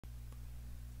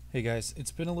Hey guys,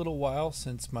 it's been a little while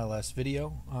since my last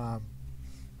video,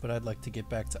 but I'd like to get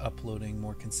back to uploading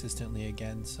more consistently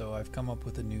again, so I've come up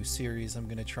with a new series I'm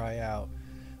going to try out,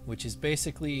 which is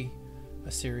basically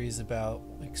a series about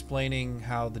explaining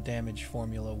how the damage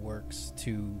formula works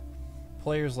to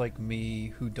players like me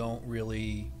who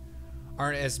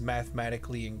aren't as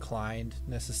mathematically inclined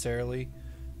necessarily,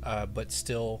 but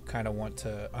still kind of want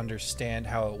to understand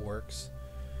how it works.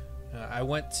 I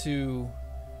went to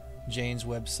Jane's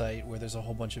website where there's a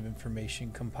whole bunch of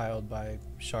information compiled by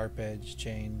Sharpedge,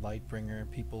 Jane, Lightbringer,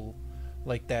 people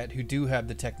like that who do have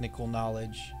the technical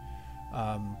knowledge.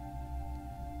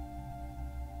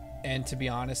 And to be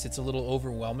honest, it's a little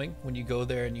overwhelming when you go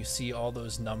there and you see all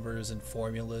those numbers and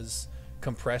formulas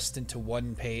compressed into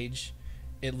one page.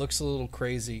 It looks a little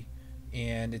crazy,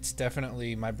 and it's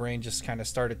definitely, my brain just kind of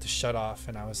started to shut off,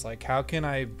 and I was like, how can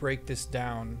I break this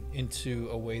down into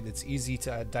a way that's easy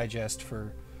to digest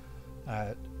for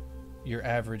your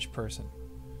average person?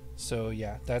 So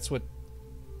yeah, that's what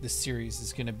this series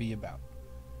is going to be about.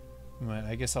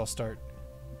 I guess I'll start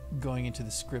going into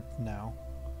the script now.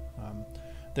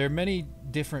 There are many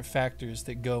different factors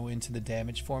that go into the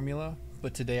damage formula,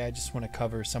 but today I just want to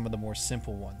cover some of the more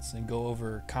simple ones and go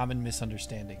over common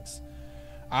misunderstandings.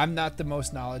 I'm not the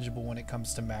most knowledgeable when it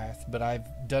comes to math, but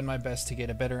I've done my best to get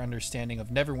a better understanding of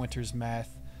Neverwinter's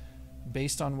math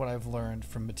based on what I've learned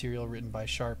from material written by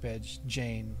Sharpedge,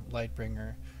 Jane,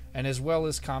 Lightbringer, and as well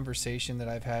as conversation that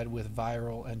I've had with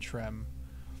Viral and Trem.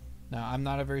 Now, I'm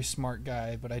not a very smart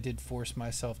guy, but I did force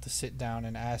myself to sit down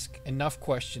and ask enough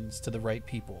questions to the right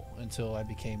people until I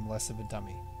became less of a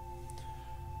dummy.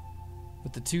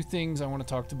 But the two things I want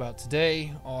to talk about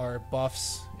today are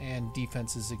buffs and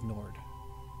defenses ignored.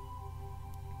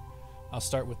 I'll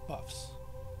start with buffs.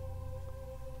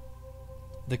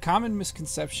 The common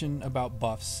misconception about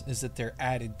buffs is that they're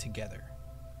added together.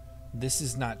 This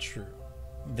is not true.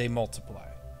 They multiply.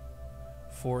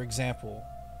 For example,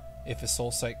 if a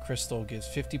Soulsight crystal gives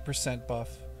 50%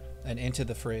 buff and Into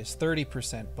the Fray is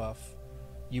 30% buff,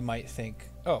 you might think,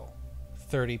 oh,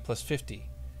 30 plus 50,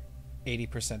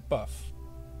 80% buff.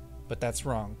 But that's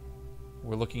wrong.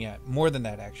 We're looking at more than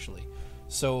that, actually.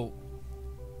 So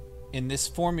in this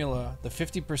formula, the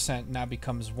 50% now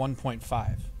becomes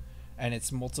 1.5, and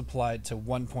it's multiplied to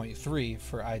 1.3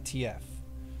 for ITF.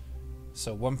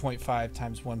 So 1.5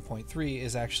 times 1.3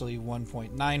 is actually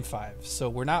 1.95. So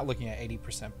we're not looking at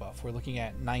 80% buff. We're looking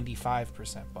at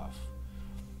 95% buff.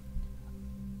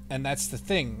 And that's the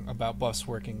thing about buffs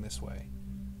working this way,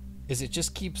 is it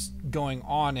just keeps going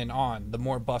on and on. The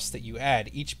more buffs that you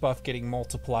add, each buff getting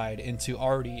multiplied into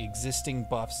already existing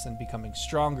buffs and becoming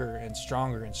stronger and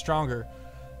stronger and stronger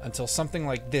until something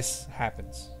like this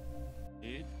happens.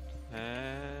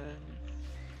 And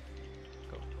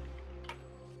go.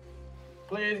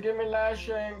 Please give me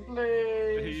lashing,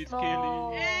 please. Please,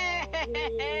 No.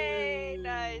 Yay!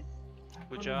 Nice.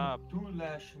 Good job. Do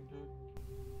lashing,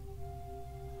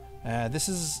 dude. This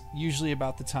is usually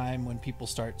about the time when people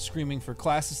start screaming for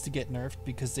classes to get nerfed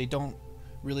because they don't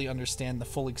really understand the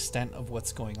full extent of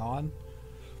what's going on.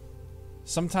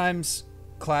 Sometimes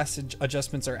class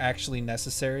adjustments are actually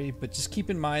necessary, but just keep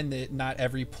in mind that not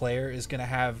every player is going to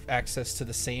have access to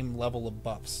the same level of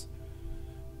buffs.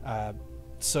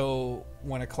 So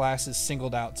when a class is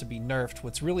singled out to be nerfed,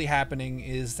 what's really happening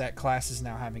is that class is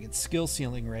now having its skill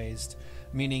ceiling raised,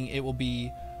 meaning it will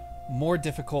be more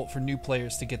difficult for new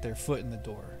players to get their foot in the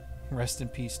door. Rest in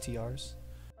peace, TRs.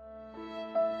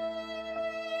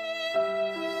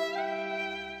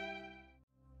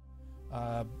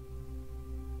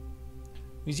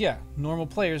 Because yeah, normal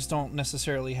players don't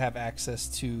necessarily have access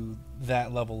to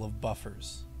that level of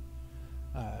buffers.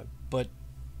 But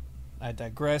I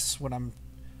digress. What I'm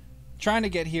trying to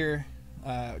get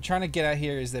at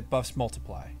here is that buffs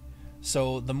multiply.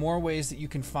 So the more ways that you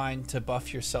can find to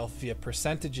buff yourself via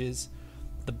percentages,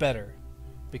 the better.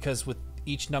 Because with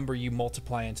each number you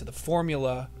multiply into the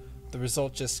formula, the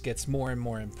result just gets more and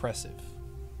more impressive.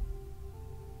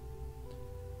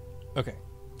 Okay,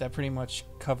 that pretty much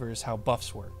covers how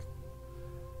buffs work.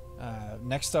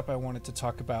 Next up, I wanted to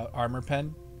talk about Armor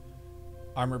Pen.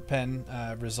 Armor Pen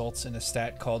results in a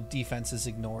stat called Defenses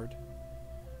Ignored.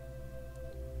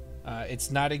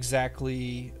 It's not an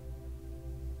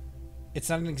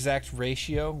exact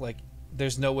ratio. Like,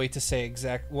 there's no way to say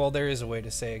well, there is a way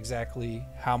to say exactly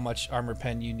how much Armor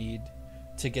Pen you need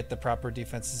to get the proper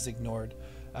defenses ignored.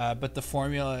 But the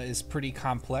formula is pretty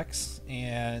complex,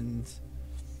 and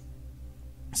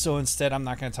so instead I'm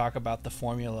not going to talk about the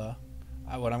formula.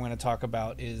 What I'm going to talk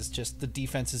about is just the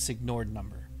defenses ignored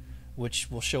number,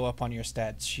 which will show up on your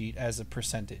stats sheet as a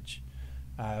percentage.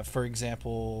 For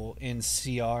example, in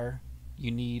CR,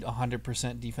 you need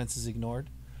 100% defenses ignored.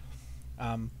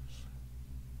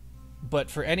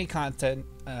 But for any content,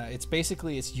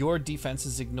 it's your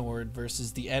defenses ignored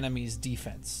versus the enemy's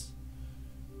defense.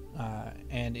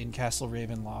 And in Castle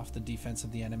Ravenloft, the defense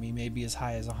of the enemy may be as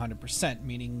high as 100%,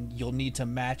 meaning you'll need to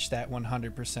match that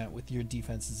 100% with your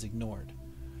defenses ignored.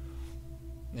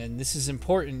 And this is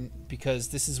important because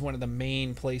this is one of the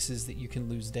main places that you can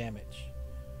lose damage.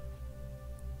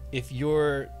 If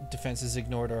your defenses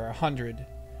ignored are 100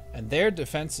 and their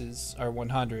defenses are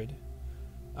 100,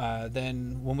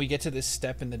 then when we get to this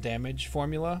step in the damage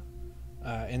formula,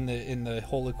 in the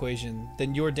whole equation,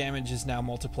 then your damage is now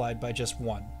multiplied by just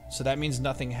 1. So that means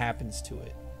nothing happens to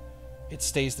it. It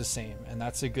stays the same, and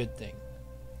that's a good thing.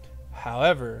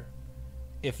 However,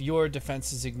 if your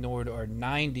defenses ignored are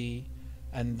 90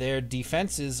 and their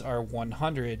defenses are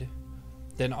 100,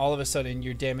 then all of a sudden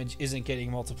your damage isn't getting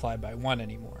multiplied by 1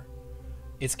 anymore.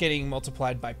 It's getting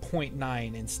multiplied by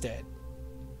 0.9 instead.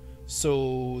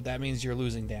 So that means you're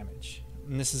losing damage.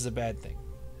 And this is a bad thing.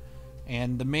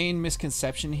 And the main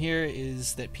misconception here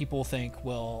is that people think,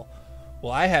 well,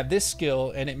 I have this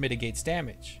skill and it mitigates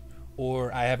damage.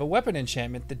 Or I have a weapon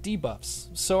enchantment that debuffs,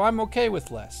 so I'm okay with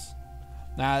less.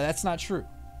 Nah, that's not true.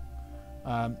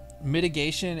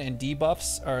 Mitigation and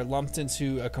debuffs are lumped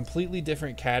into a completely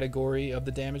different category of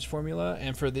the damage formula,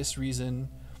 and for this reason,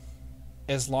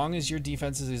 as long as your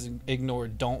defenses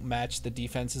ignored don't match the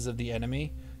defenses of the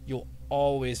enemy, you'll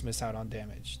always miss out on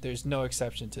damage. There's no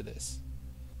exception to this.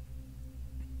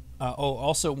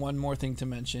 Also, one more thing to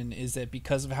mention is that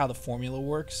because of how the formula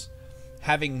works,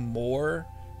 having more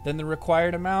than the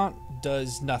required amount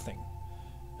does nothing.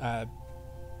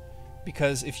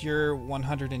 Because if your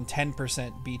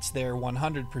 110% beats their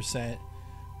 100%,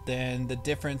 then the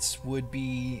difference would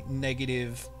be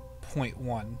negative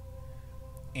 0.1.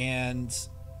 And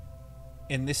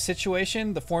in this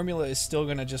situation, the formula is still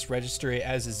going to just register it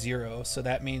as a 0. So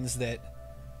that means that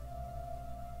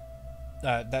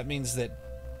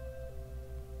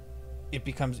it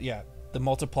becomes, the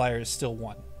multiplier is still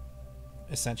 1,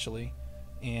 essentially,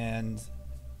 and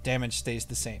damage stays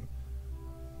the same.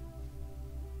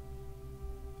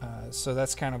 So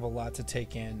that's kind of a lot to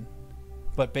take in.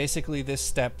 But basically this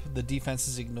step, the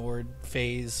defenses ignored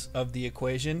phase of the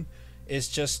equation, is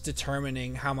just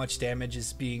determining how much damage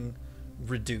is being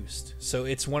reduced. So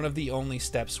it's one of the only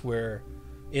steps where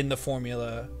in the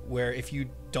formula where if you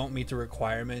don't meet the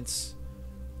requirements,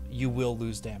 you will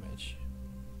lose damage.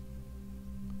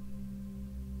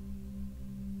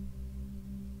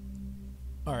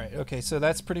 Alright, okay, so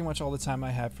that's pretty much all the time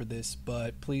I have for this,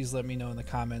 but please let me know in the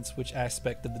comments which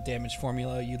aspect of the damage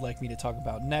formula you'd like me to talk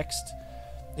about next.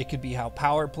 It could be how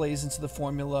power plays into the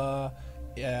formula.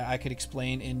 I could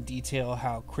explain in detail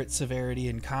how crit severity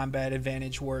and combat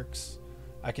advantage works.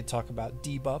 I could talk about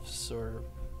debuffs or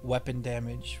weapon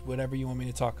damage, whatever you want me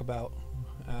to talk about.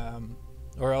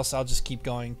 Or else I'll just keep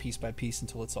going piece by piece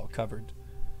until it's all covered.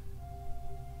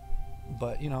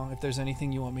 But, you know, if there's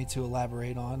anything you want me to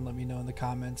elaborate on, let me know in the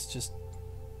comments. Just,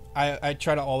 I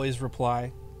try to always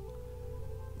reply.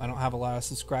 I don't have a lot of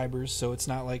subscribers, so it's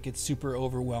not like it's super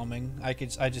overwhelming. I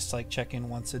just like check in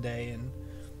once a day and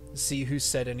see who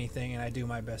said anything, and I do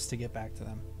my best to get back to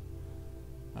them.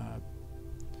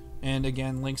 And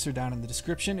again, links are down in the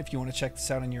description if you want to check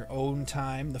this out on your own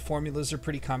time. The formulas are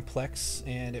pretty complex,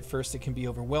 and at first it can be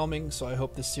overwhelming, so I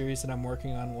hope this series that I'm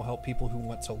working on will help people who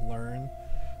want to learn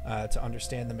to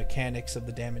understand the mechanics of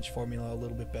the damage formula a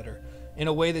little bit better, in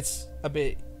a way that's a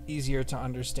bit easier to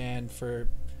understand for,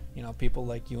 you know, people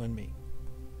like you and me.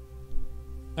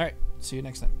 Alright, see you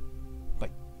next time.